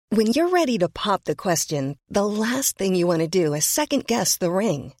When you're ready to pop the question, the last thing you want to do is second-guess the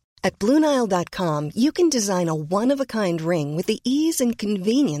ring. At BlueNile.com, you can design a one-of-a-kind ring with the ease and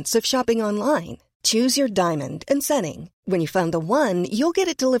convenience of shopping online. Choose your diamond and setting. When you find the one, you'll get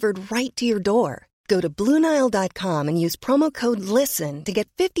it delivered right to your door. Go to BlueNile.com and use promo code LISTEN to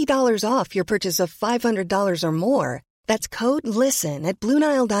get $50 off your purchase of $500 or more. That's code LISTEN at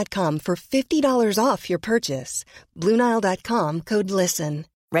BlueNile.com for $50 off your purchase. BlueNile.com, code LISTEN.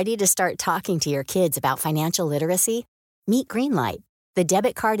 Ready to start talking to your kids about financial literacy? Meet Greenlight, the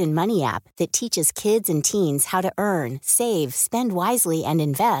debit card and money app that teaches kids and teens how to earn, save, spend wisely, and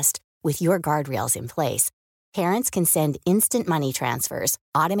invest with your guardrails in place. Parents can send instant money transfers,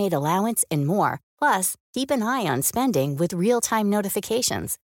 automate allowance, and more. Plus, keep an eye on spending with real-time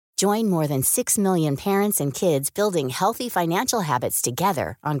notifications. Join more than 6 million parents and kids building healthy financial habits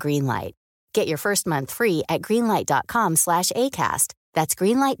together on Greenlight. Get your first month free at greenlight.com/ACAST. That's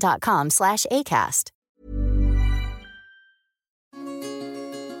greenlight.com/ACAST.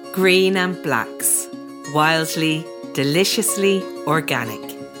 Green and Blacks. Wildly, deliciously organic.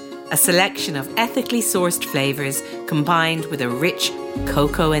 A selection of ethically sourced flavours combined with a rich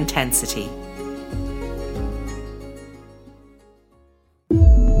cocoa intensity.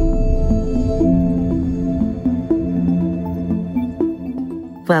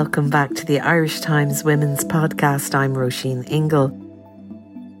 Welcome back to the Irish Times Women's Podcast. I'm Roisin Ingle.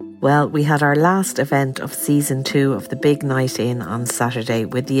 Well, we had our last event of Season 2 of the Big Night In on Saturday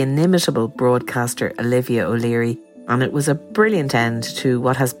with the inimitable broadcaster Olivia O'Leary, and it was a brilliant end to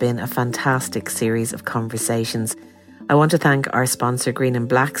what has been a fantastic series of conversations. I want to thank our sponsor Green and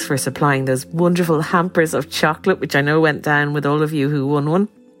Blacks for supplying those wonderful hampers of chocolate, which I know went down with all of you who won one.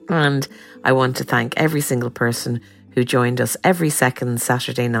 And I want to thank every single person who joined us every second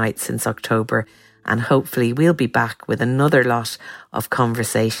Saturday night since October. And hopefully we'll be back with another lot of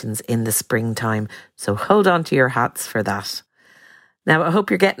conversations in the springtime. So hold on to your hats for that. Now, I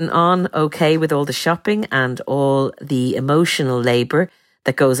hope you're getting on okay with all the shopping and all the emotional labour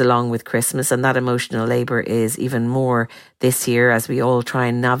that goes along with Christmas. And that emotional labour is even more this year as we all try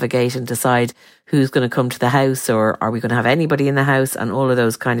and navigate and decide who's going to come to the house, or are we going to have anybody in the house, and all of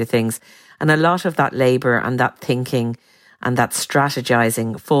those kind of things. And a lot of that labour and that thinking and that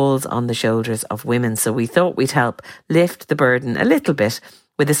strategizing falls on the shoulders of women. So we thought we'd help lift the burden a little bit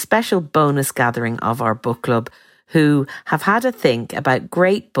with a special bonus gathering of our book club, who have had a think about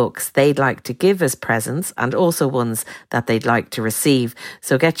great books they'd like to give as presents and also ones that they'd like to receive.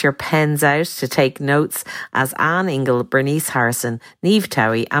 So get your pens out to take notes as Anne Ingle, Bernice Harrison, Niamh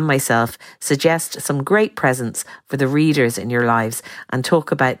Towie and myself suggest some great presents for the readers in your lives and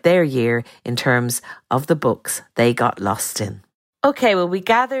talk about their year in terms of the books they got lost in. Okay, well, we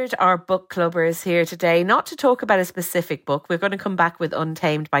gathered our book clubbers here today, not to talk about a specific book. We're going to come back with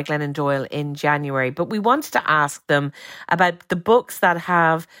Untamed by Glennon Doyle in January, but we wanted to ask them about the books that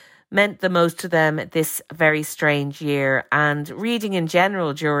have meant the most to them this very strange year, and reading in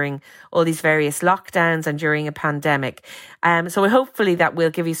general during all these various lockdowns and during a pandemic. So hopefully that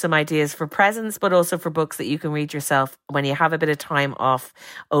will give you some ideas for presents, but also for books that you can read yourself when you have a bit of time off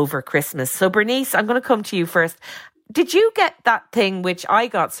over Christmas. So Bernice, I'm going to come to you first. Did you get that thing, which I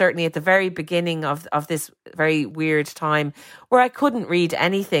got certainly at the very beginning of this very weird time, where I couldn't read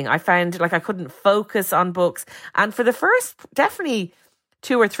anything? I found like I couldn't focus on books. And for the first definitely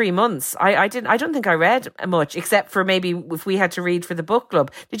 2 or 3 months, I don't think I read much, except for maybe if we had to read for the book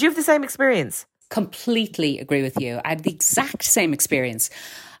club. Did you have the same experience? Completely agree with you. I had the exact same experience.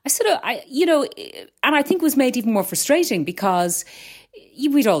 And I think it was made even more frustrating because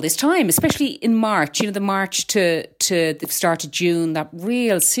you read all this time, especially in March, the March to the start of June, that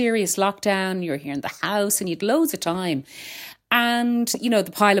real serious lockdown. You're here in the house and you'd loads of time. And,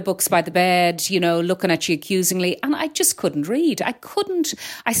 the pile of books by the bed, looking at you accusingly. And I just couldn't read. I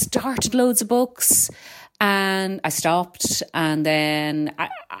started loads of books and I stopped. And then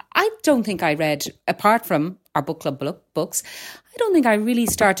I don't think I read, apart from our book club books, I don't think I really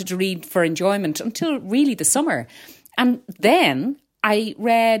started to read for enjoyment until really the summer. And then I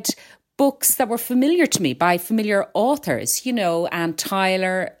read books that were familiar to me by familiar authors, Anne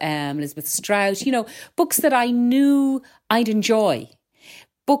Tyler, Elizabeth Strout, books that I knew I'd enjoy,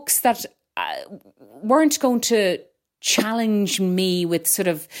 books that weren't going to challenge me with sort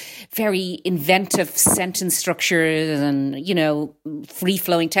of very inventive sentence structures and,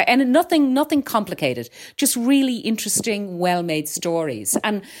 free-flowing text, and nothing complicated, just really interesting, well-made stories.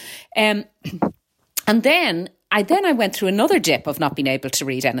 And then I went through another dip of not being able to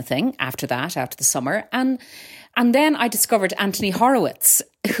read anything after that, after the summer. And then I discovered Anthony Horowitz,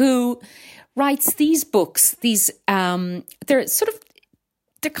 who writes these books, they're sort of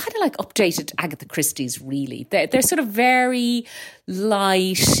they're kind of like updated Agatha Christie's, really. They're sort of very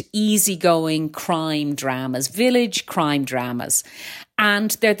light, easygoing crime dramas, village crime dramas.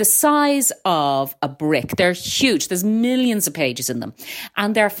 And they're the size of a brick. They're huge. There's millions of pages in them.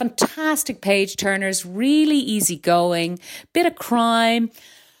 And they're fantastic page turners, really easygoing, bit of crime,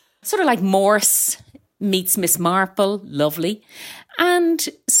 sort of like Morse meets Miss Marple, lovely. And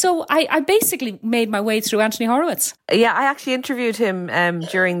so I basically made my way through Anthony Horowitz. Yeah, I actually interviewed him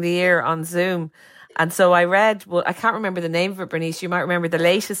during the year on Zoom. And so I read, well, I can't remember the name of it, Bernice. You might remember the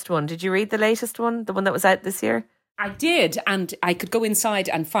latest one. Did you read the latest one, the one that was out this year? I did, and I could go inside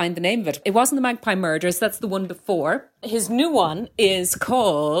and find the name of it. It wasn't The Magpie Murders, that's the one before. His new one is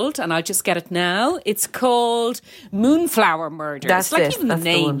called, and I'll just get it now, it's called Moonflower Murders. That's like it. even That's the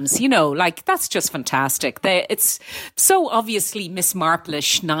names, you know, like that's just fantastic. It's so obviously Miss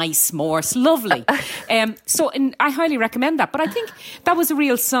Marple-ish, nice, Morse, lovely. And I highly recommend that. But I think that was a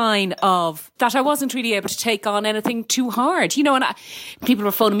real sign of that I wasn't really able to take on anything too hard, you know. And people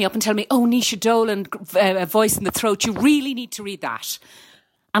were phoning me up and telling me, "Oh, Naoise Dolan, Voice in the Throat, you really need to read that."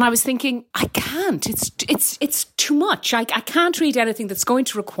 And I was thinking, I can't. It's too much. I can't read anything that's going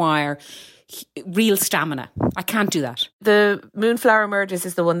to require real stamina. I can't do that. The Moonflower Murders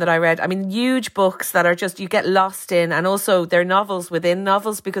is the one that I read. I mean, huge books that are just, you get lost in, and also they're novels within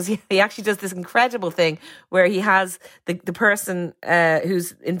novels, because he actually does this incredible thing where he has the person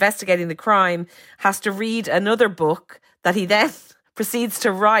who's investigating the crime has to read another book that he then proceeds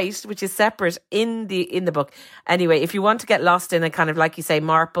to write, which is separate in the book. Anyway, if you want to get lost in a kind of, like you say,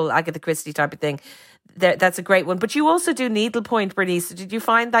 Marple, Agatha Christie type of thing, that's a great one. But you also do needlepoint, Bernice. Did you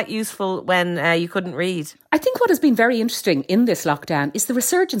find that useful when you couldn't read? I think what has been very interesting in this lockdown is the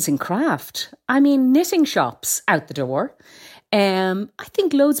resurgence in craft. I mean, knitting shops out the door. I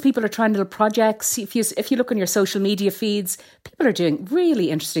think loads of people are trying little projects. If you look on your social media feeds, people are doing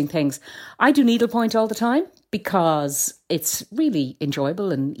really interesting things. I do needlepoint all the time because it's really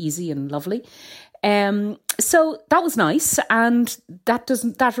enjoyable and easy and lovely. So that was nice, and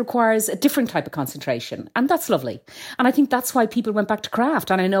that requires a different type of concentration, and that's lovely. And I think that's why people went back to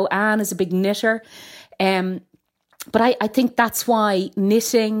craft. And I know Anne is a big knitter, but I think that's why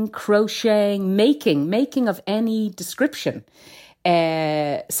knitting, crocheting, making of any description,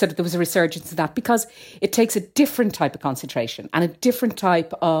 so that there was a resurgence of that, because it takes a different type of concentration and a different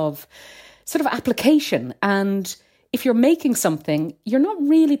type of sort of application. And if you're making something, you're not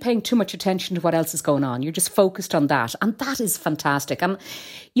really paying too much attention to what else is going on. You're just focused on that. And that is fantastic. And,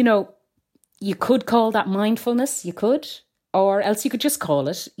 you know, you could call that mindfulness, you could, or else you could just call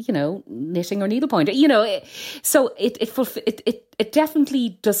it, you know, knitting or needlepoint. You know, so it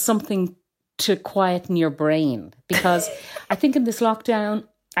definitely does something to quieten your brain. Because I think in this lockdown,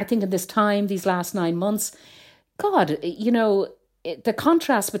 I think in this time, these last 9 months, God, you know, the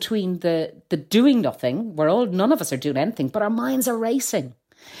contrast between the doing nothing, none of us are doing anything, but our minds are racing.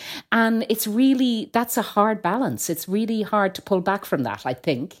 And that's a hard balance. It's really hard to pull back from that, I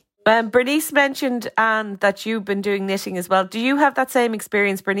think. Bernice mentioned, Anne, that you've been doing knitting as well. Do you have that same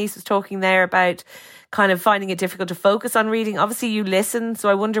experience? Bernice was talking there about kind of finding it difficult to focus on reading. Obviously you listen, so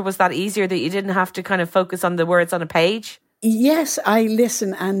I wonder, was that easier that you didn't have to kind of focus on the words on a page? Yes, I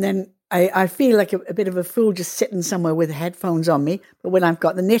listen, and then I feel like a bit of a fool just sitting somewhere with headphones on me. But when I've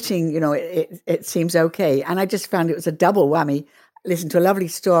got the knitting, you know, it seems okay. And I just found it was a double whammy. Listen to a lovely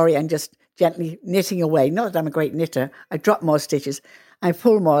story and just gently knitting away. Not that I'm a great knitter. I drop more stitches. I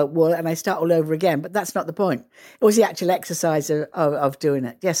pull more wool and I start all over again. But that's not the point. It was the actual exercise of doing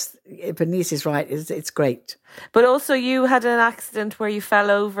it. Yes, Bernice is right. It's great. But also you had an accident where you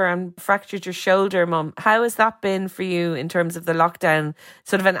fell over and fractured your shoulder, Mum. How has that been for you in terms of the lockdown?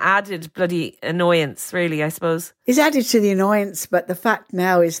 Sort of an added bloody annoyance, really, I suppose. It's added to the annoyance, but the fact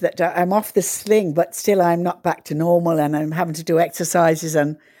now is that I'm off the sling, but still I'm not back to normal, and I'm having to do exercises,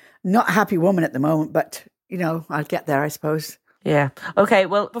 and not a happy woman at the moment, but, you know, I'll get there, I suppose. Yeah. Okay.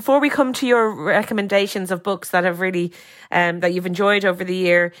 Well, before we come to your recommendations of books that have really, that you've enjoyed over the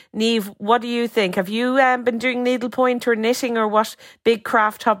year, Niamh, what do you think? Have you been doing needlepoint or knitting, or what big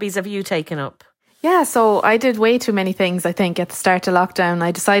craft hobbies have you taken up? Yeah, so I did way too many things, I think, at the start of lockdown.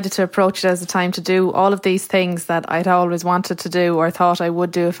 I decided to approach it as a time to do all of these things that I'd always wanted to do, or thought I would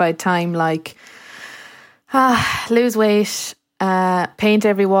do if I had time, like lose weight, paint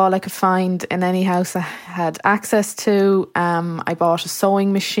every wall I could find in any house I had access to. I bought a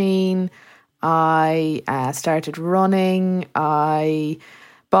sewing machine. I started running. I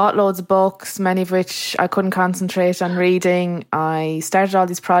bought loads of books, many of which I couldn't concentrate on reading. I started all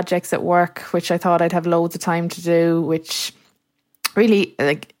these projects at work, which I thought I'd have loads of time to do, which really,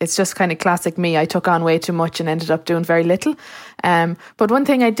 like, it's just kind of classic me. I took on way too much and ended up doing very little. But one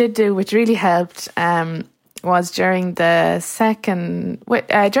thing I did do, which really helped, was during the summer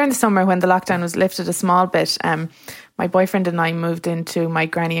when the lockdown was lifted a small bit. My boyfriend and I moved into my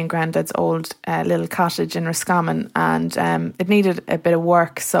granny and granddad's old little cottage in Roscommon, and it needed a bit of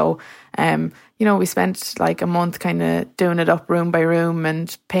work. So, we spent like a month kind of doing it up room by room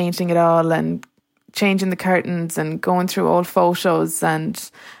and painting it all and changing the curtains and going through old photos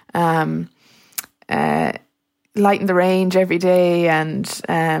and lighting the range every day. And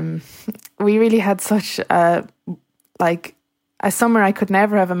we really had such a summer I could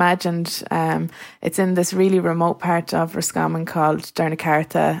never have imagined. It's in this really remote part of Roscommon called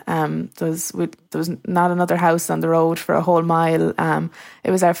Dernacartha. There was not another house on the road for a whole mile.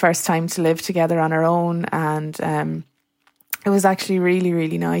 It was our first time to live together on our own, and it was actually really,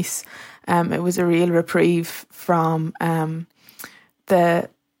 really nice. It was a real reprieve from the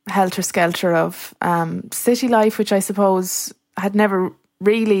helter-skelter of city life, which I suppose had never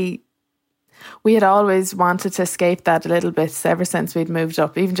really... We had always wanted to escape that a little bit ever since we'd moved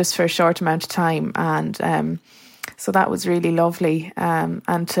up, even just for a short amount of time. And so that was really lovely.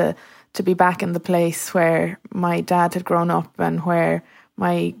 And to be back in the place where my dad had grown up and where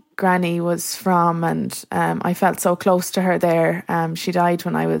my granny was from, and I felt so close to her there. She died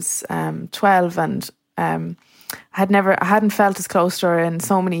when I was 12, and I hadn't felt as close to her in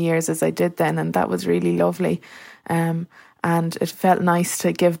so many years as I did then, and that was really lovely. And it felt nice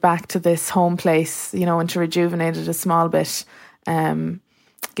to give back to this home place, and to rejuvenate it a small bit.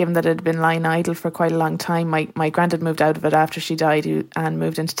 Given that it had been lying idle for quite a long time, my granddad moved out of it after she died and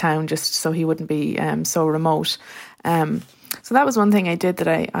moved into town just so he wouldn't be so remote. So that was one thing I did that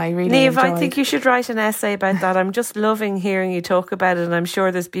I really Niamh, enjoyed. I think you should write an essay about that. I'm just loving hearing you talk about it, and I'm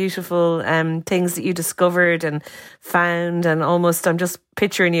sure there's beautiful things that you discovered and found, and almost I'm just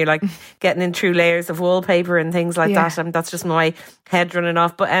picturing you like getting in through layers of wallpaper and things like that. That's just my head running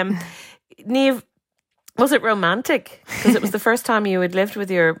off. But Niamh, was it romantic? Because it was the first time you had lived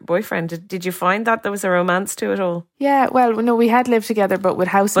with your boyfriend. Did you find that there was a romance to it all? Yeah, well, no, we had lived together, but with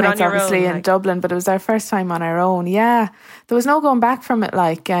housemates, obviously, in Dublin. But it was our first time on our own. Yeah, there was no going back from it.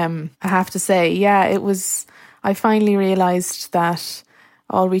 Like, I have to say, yeah, it was. I finally realised that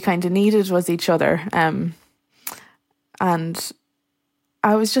all we kind of needed was each other. And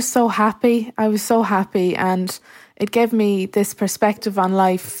I was just so happy. I was so happy, and it gave me this perspective on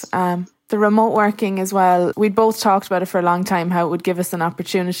life. The remote working as well, we'd both talked about it for a long time, how it would give us an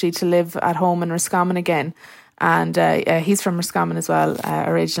opportunity to live at home in Roscommon again. And he's from Roscommon as well,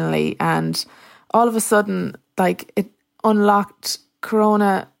 originally. And all of a sudden, like, it unlocked,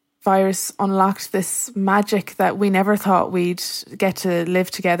 coronavirus unlocked this magic that we never thought we'd get to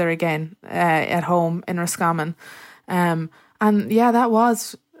live together again at home in Roscommon. And yeah, that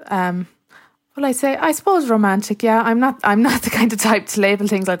was... well, I suppose romantic. Yeah, I'm not the kind of type to label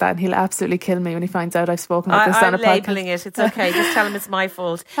things like that, and he'll absolutely kill me when he finds out I've spoken about this on a podcast. I'm labelling it. It's okay. Just tell him it's my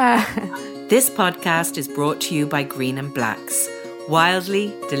fault. This podcast is brought to you by Green and Blacks.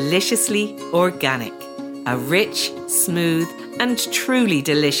 Wildly, deliciously organic. A rich, smooth, and truly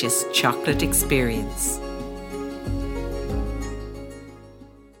delicious chocolate experience.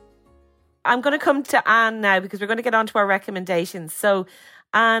 I'm going to come to Anne now because we're going to get on to our recommendations. So,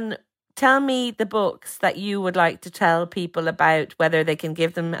 Anne, tell me the books that you would like to tell people about, whether they can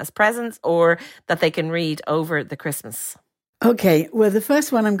give them as presents or that they can read over the Christmas. Okay, well, the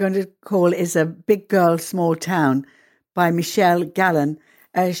first one I'm going to call is A Big Girl, Small Town by Michelle Gallen.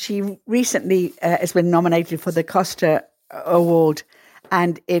 She recently has been nominated for the Costa Award,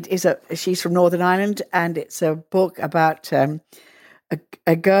 and she's from Northern Ireland, and it's a book about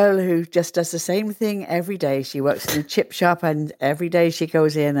a girl who just does the same thing every day. She works in a chip shop, and every day she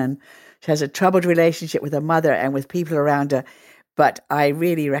goes in and she has a troubled relationship with her mother and with people around her. But I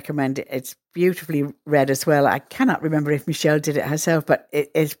really recommend it. It's beautifully read as well. I cannot remember if Michelle did it herself, but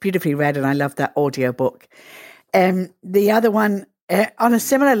it's beautifully read, and I love that audio book. The other one, on a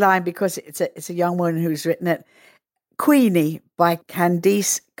similar line, because it's a young woman who's written it, Queenie by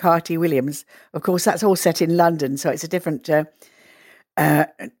Candice Carty-Williams. Of course, that's all set in London, so it's a different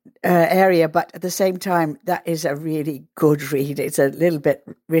area, but at the same time, that is a really good read. It's a little bit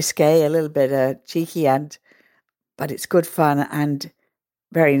risque, a little bit cheeky, but it's good fun and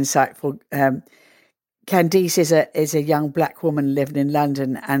very insightful. Candice is a young black woman living in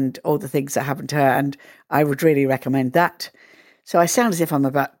London, and all the things that happened to her, and I would really recommend that. So I sound as if I'm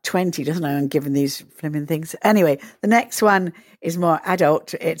about 20, doesn't I? I'm giving these flimming things. Anyway, the next one is more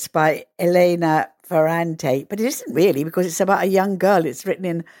adult. It's by Elena Ferrante, but it isn't really, because it's about a young girl. It's written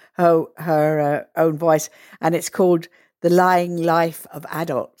in her own voice, and it's called The Lying Life of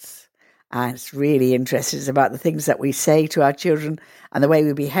Adults. And it's really interesting. It's about the things that we say to our children and the way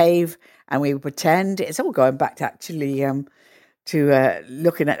we behave and we pretend. It's all going back to actually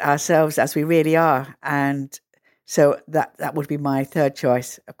looking at ourselves as we really are. And so that would be my third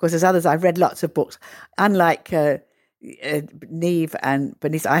choice. Of course, there's others. I've read lots of books. Unlike Neve and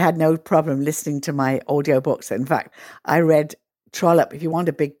Bernice, I had no problem listening to my audiobooks. In fact, I read Trollope. If you want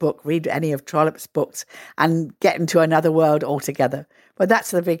a big book, read any of Trollope's books and get into another world altogether. But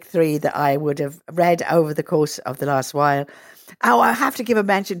that's the big three that I would have read over the course of the last while. Oh, I have to give a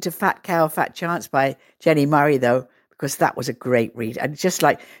mention to Fat Cow, Fat Chance by Jenny Murray, though, because that was a great read. And just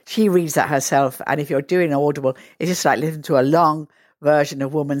like she reads that herself, and if you're doing Audible, it's just like listening to a long version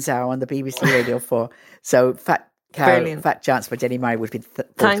of Woman's Hour on the BBC Radio 4. So Fat Cow, Brilliant. Fat Chance by Jenny Murray would be the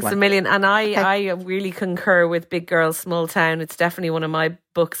Thanks one. a million. And I really concur with Big Girl, Small Town. It's definitely one of my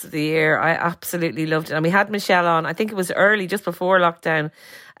books of the year. I absolutely loved it. And we had Michelle on, I think it was early, just before lockdown.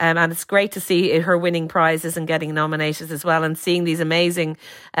 And it's great to see her winning prizes and getting nominations as well, and seeing these amazing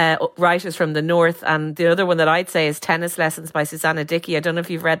writers from the north. And the other one that I'd say is Tennis Lessons by Susanna Dickey. I don't know if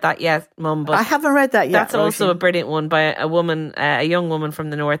you've read that yet, Mum, but I haven't read that yet. that's also a brilliant one by a woman, a young woman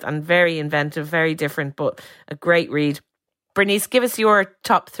from the north, and very inventive, very different, but a great read. Bernice, give us your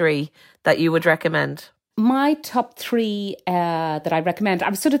top three that you would recommend. My top three that I recommend, I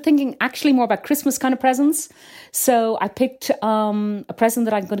was sort of thinking actually more about Christmas kind of presents. So I picked a present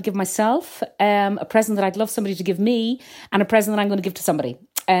that I'm going to give myself, a present that I'd love somebody to give me, and a present that I'm going to give to somebody.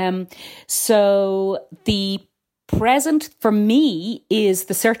 So the present for me is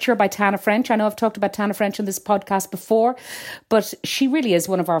The Searcher by Tana French. I know I've talked about Tana French on this podcast before, but she really is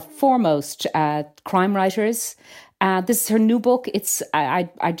one of our foremost crime writers. This is her new book.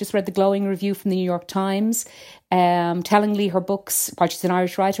 I just read the glowing review from the New York Times. Tellingly, her books, while she's an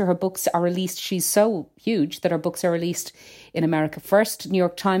Irish writer, her books are released. She's so huge that her books are released in America first. New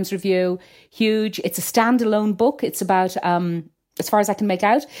York Times review, huge. It's a standalone book. It's about, as far as I can make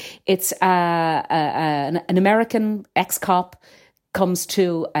out, it's an American ex-cop comes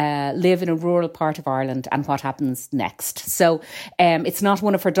to live in a rural part of Ireland and what happens next. So it's not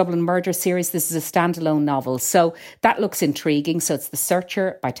one of her Dublin Murder series. This is a standalone novel. So that looks intriguing. So it's The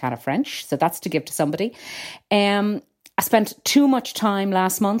Searcher by Tana French. So that's to give to somebody. I spent too much time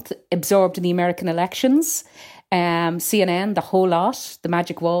last month absorbed in the American elections. CNN, the whole lot, the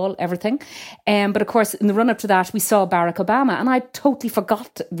magic wall, everything. But of course, in the run-up to that, we saw Barack Obama, and I totally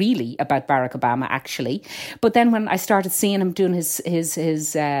forgot really about Barack Obama, actually. But then when I started seeing him doing his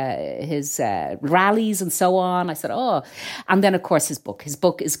rallies and so on, I said, oh. And then, of course, his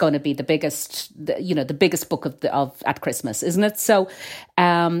book is going to be the biggest book of at Christmas, isn't it? So,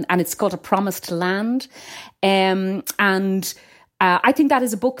 and it's called A Promised Land, and I think that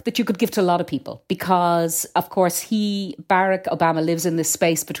is a book that you could give to a lot of people because, of course, Barack Obama lives in this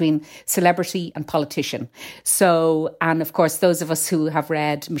space between celebrity and politician. So, and of course, those of us who have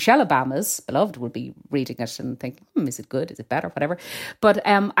read Michelle Obama's Beloved will be reading it and thinking, is it good? Is it better? Whatever. But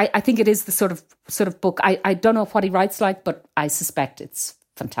I think it is the sort of book. I don't know what he writes like, but I suspect it's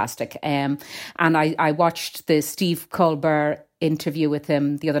fantastic. And I watched the Steve Colbert interview with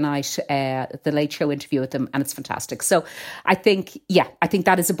him the other night, the Late Show interview with him, and it's fantastic. So I think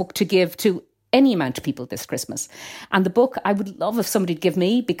that is a book to give to any amount of people this Christmas. And the book I would love if somebody would give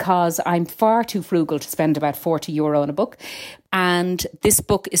me, because I'm far too frugal to spend about €40 on a book. And this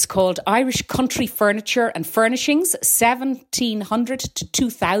book is called Irish Country Furniture and Furnishings, 1700 to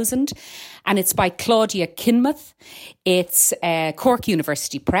 2000. And it's by Claudia Kinmouth. It's Cork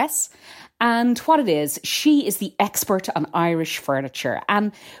University Press. And what it is, she is the expert on Irish furniture.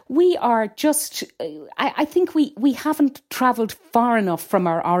 And we are just, I think we haven't travelled far enough from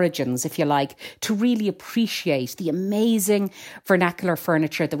our origins, if you like, to really appreciate the amazing vernacular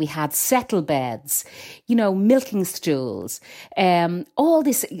furniture that we had. Settle beds, milking stools, all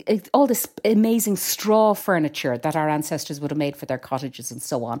this amazing straw furniture that our ancestors would have made for their cottages and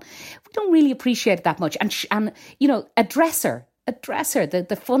so on. We don't really appreciate it that much. And a dresser,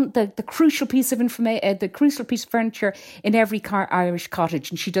 the crucial piece of information, the crucial piece of furniture in every Irish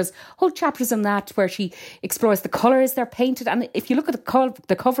cottage. And she does whole chapters on that where she explores the colours they're painted. And if you look at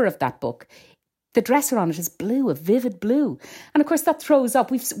the cover of that book, the dresser on it is blue, a vivid blue. And of course that throws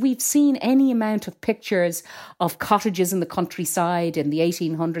up. We've seen any amount of pictures of cottages in the countryside in the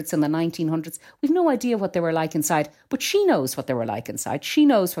 1800s and the 1900s. We've no idea what they were like inside, but she knows what they were like inside. She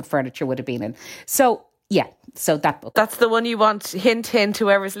knows what furniture would have been in. So Yeah, so that book. That's the one you want. Hint, hint,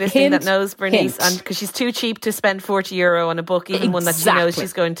 whoever's listening that knows Bernice. And because she's too cheap to spend €40 on a book, even one that she knows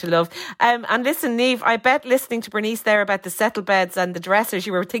she's going to love. And listen, Niamh, I bet listening to Bernice there about the settle beds and the dressers,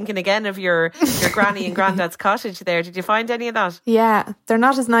 you were thinking again of your granny and granddad's cottage there. Did you find any of that? Yeah, they're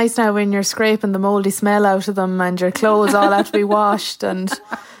not as nice now when you're scraping the mouldy smell out of them and your clothes all have to be washed and...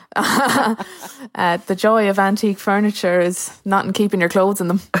 the joy of antique furniture is not in keeping your clothes in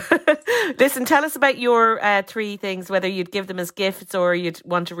them. Listen, tell us about your 3 things, whether you'd give them as gifts or you'd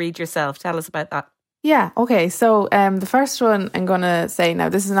want to read yourself. Tell us about that. Yeah, okay. So the first one I'm going to say now,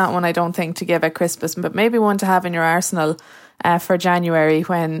 this is not one I don't think to give at Christmas, but maybe one to have in your arsenal for January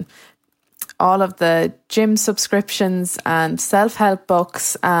when all of the gym subscriptions and self-help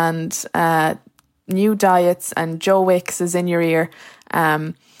books and new diets and Joe Wicks is in your ear.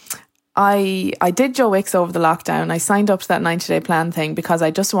 I did Joe Wicks over the lockdown. I signed up to that 90-day plan thing because I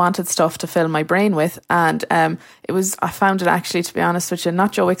just wanted stuff to fill my brain with. And I found it actually, to be honest with you,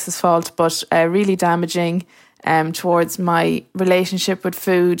 not Joe Wicks' fault, but really damaging towards my relationship with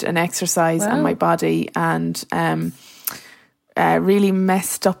food and exercise and my body, and really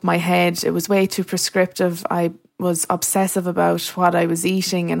messed up my head. It was way too prescriptive. I was obsessive about what I was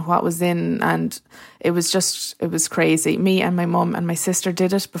eating and what was in, and it was crazy. Me and my mum and my sister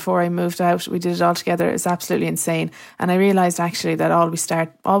did it before I moved out. We did it all together. It was absolutely insane. And I realised actually that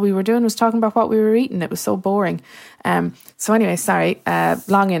all we were doing was talking about what we were eating. It was so boring. So anyway, sorry,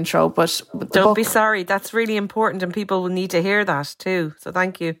 long intro, but don't be sorry. That's really important and people will need to hear that too. So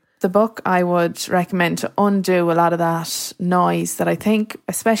thank you. The book I would recommend to undo a lot of that noise that I think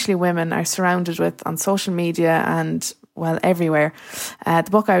especially women are surrounded with on social media and, well, everywhere. The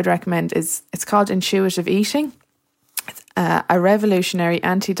book I would recommend it's called Intuitive Eating. It's a revolutionary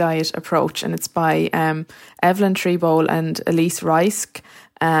anti-diet approach, and it's by Evelyn Trebowl and Elise Reisk.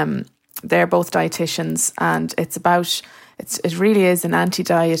 They're both dietitians, and it really is an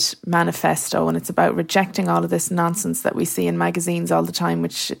anti-diet manifesto, and it's about rejecting all of this nonsense that we see in magazines all the time,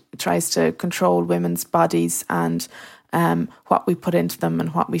 which tries to control women's bodies and what we put into them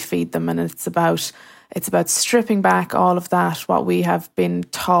and what we feed them. And it's about stripping back all of that, what we have been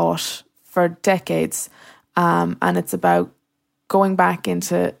taught for decades, and it's about going back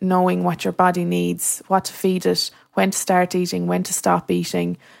into knowing what your body needs, what to feed it, when to start eating, when to stop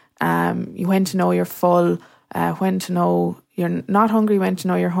eating, when to know you're full, when to know you're not hungry, when to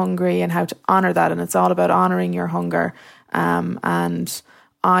know you're hungry, and how to honour that. And it's all about honouring your hunger. And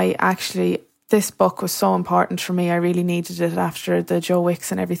this book was so important for me. I really needed it after the Joe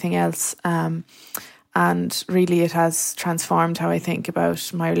Wicks and everything else. And really it has transformed how I think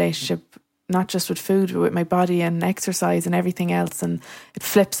about my relationship, not just with food, but with my body and exercise and everything else. And it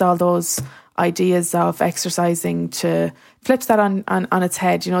flips all those ideas of exercising flips that on its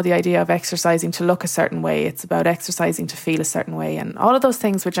head. You know, the idea of exercising to look a certain way. It's about exercising to feel a certain way, and all of those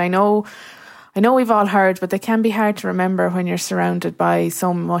things, which I know we've all heard, but they can be hard to remember when you're surrounded by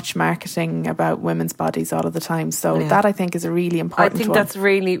so much marketing about women's bodies all of the time. So that I think is a really important one. I think that's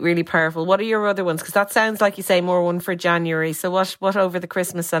really, really powerful. What are your other ones? Because that sounds like you say more one for January. So what over the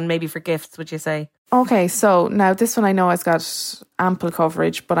Christmas and maybe for gifts would you say? Okay, so now this one I know has got ample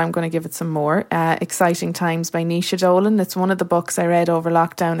coverage, but I'm going to give it some more. Exciting Times by Naoise Dolan. It's one of the books I read over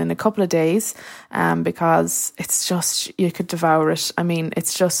lockdown in a couple of days, because it's just, you could devour it. I mean,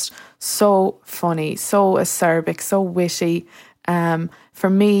 it's just so funny, so acerbic, so witty. For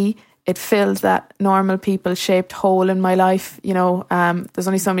me, it filled that normal people shaped hole in my life. You know, there's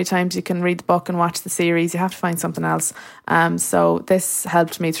only so many times you can read the book and watch the series. You have to find something else. So this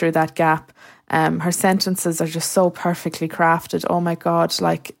helped me through that gap. Her sentences are just so perfectly crafted. Oh my God,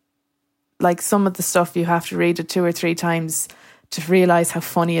 like some of the stuff you have to read it 2 or 3 times to realise how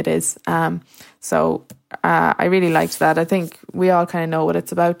funny it is. So I really liked that. I think we all kind of know what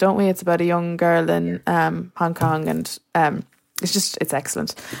it's about, don't we? It's about a young girl in Hong Kong, and it's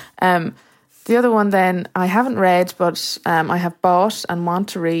excellent. The other one then I haven't read, but I have bought and want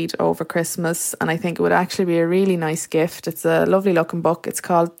to read over Christmas, and I think it would actually be a really nice gift. It's a lovely looking book. It's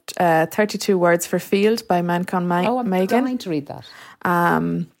called 32 Words for Field by Manchán Megan. Oh, I'm dying to read that.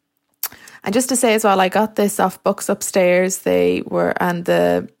 And just to say as well, I got this off Books Upstairs. Their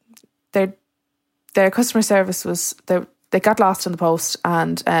customer service was, they got lost in the post,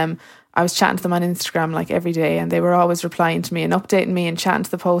 and I was chatting to them on Instagram like every day, and they were always replying to me and updating me and chatting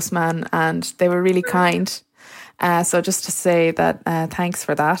to the postman, and they were really kind. So just to say that, thanks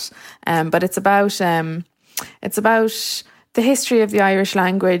for that. But it's about the history of the Irish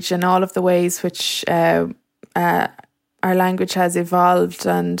language and all of the ways which our language has evolved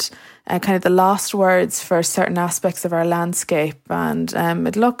and kind of the lost words for certain aspects of our landscape. And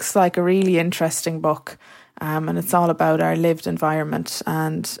it looks like a really interesting book. And it's all about our lived environment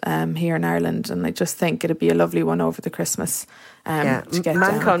and here in Ireland. And I just think it'd be a lovely one over the Christmas. To get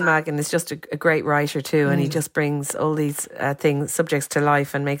Manchán Magan is just a great writer too, and he just brings all these subjects to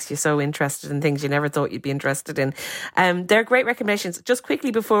life and makes you so interested in things you never thought you'd be interested in. They're great recommendations. Just quickly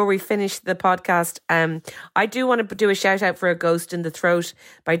before we finish the podcast, I do want to do a shout out for A Ghost in the Throat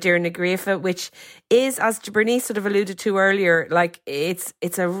by Doireann Ní Ghríofa, which is, as Bernice sort of alluded to earlier, like it's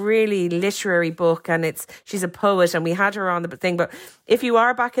a really literary book, and she's a poet, and we had her on the thing. But if you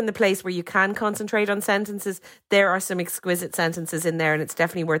are back in the place where you can concentrate on sentences, there are some exquisite sentences in there, and it's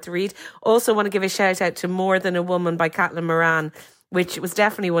definitely worth a read. Also want to give a shout out to More Than a Woman by Caitlin Moran, which was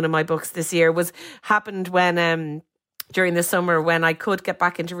definitely one of my books this year. Happened when during the summer when I could get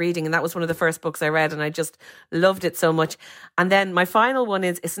back into reading, and that was one of the first books I read, and I just loved it so much. And then my final one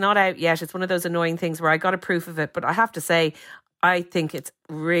it's not out yet. It's one of those annoying things where I got a proof of it, but I have to say I think it's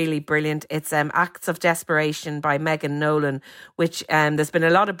really brilliant. It's Acts of Desperation by Megan Nolan, which there's been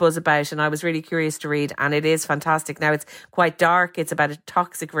a lot of buzz about, and I was really curious to read, and it is fantastic. Now, it's quite dark. It's about a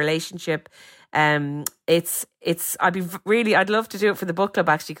toxic relationship. I'd love to do it for the book club,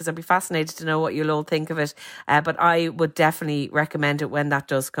 actually, because I'd be fascinated to know what you'll all think of it. But I would definitely recommend it when that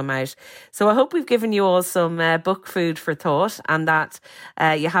does come out. So I hope we've given you all some book food for thought, and that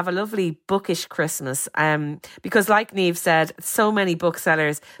you have a lovely bookish Christmas. Because like Niamh said, so many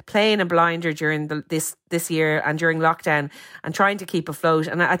booksellers playing a blinder during this year and during lockdown and trying to keep afloat.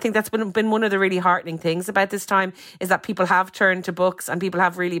 And I think that's been one of the really heartening things about this time, is that people have turned to books and people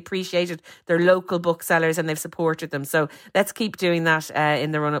have really appreciated their local booksellers and they've supported them. So let's keep doing that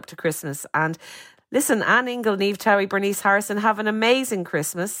in the run up to Christmas. And listen, Anne Ingle, Niamh Towie, Bernice Harrison, have an amazing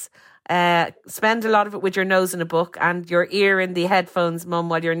Christmas. Spend a lot of it with your nose in a book and your ear in the headphones, Mum,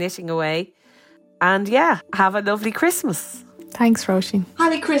 while you're knitting away. And have a lovely Christmas. Thanks, Roisin.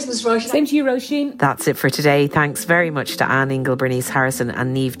 Happy Christmas, Roisin. Same to you, Roisin. That's it for today. Thanks very much to Anne Ingle, Bernice Harrison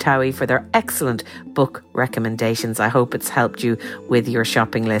and Niamh Towie for their excellent book recommendations. I hope it's helped you with your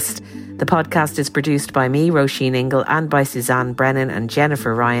shopping list. The podcast is produced by me, Roisin Ingle, and by Suzanne Brennan and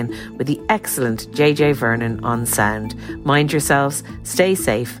Jennifer Ryan, with the excellent JJ Vernon on sound. Mind yourselves, stay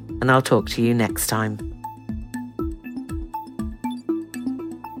safe, and I'll talk to you next time.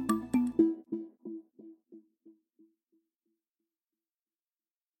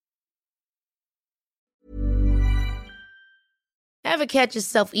 Ever catch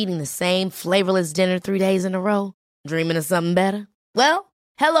yourself eating the same flavorless dinner 3 days in a row? Dreaming of something better? Well,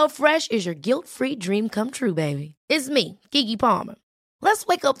 HelloFresh is your guilt-free dream come true, baby. It's me, Keke Palmer. Let's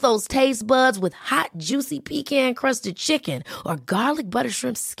wake up those taste buds with hot, juicy pecan-crusted chicken or garlic butter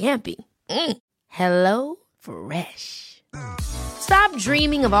shrimp scampi. Hello Fresh. Stop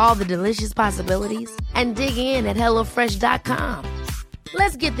dreaming of all the delicious possibilities and dig in at HelloFresh.com.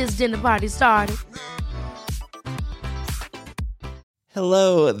 Let's get this dinner party started.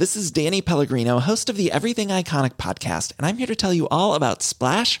 Hello, this is Danny Pellegrino, host of the Everything Iconic podcast, and I'm here to tell you all about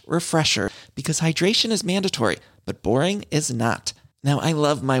Splash Refresher, because hydration is mandatory, but boring is not. Now, I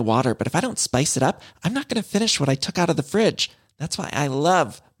love my water, but if I don't spice it up, I'm not going to finish what I took out of the fridge. That's why I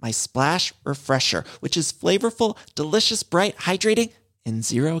love my Splash Refresher, which is flavorful, delicious, bright, hydrating, and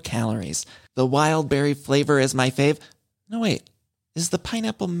 0 calories. The wild berry flavor is my fave. No, wait, is the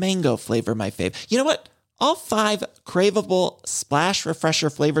pineapple mango flavor my fave? You know what? All 5 craveable Splash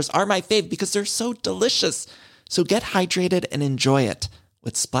Refresher flavors are my fave because they're so delicious. So get hydrated and enjoy it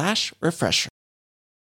with Splash Refresher.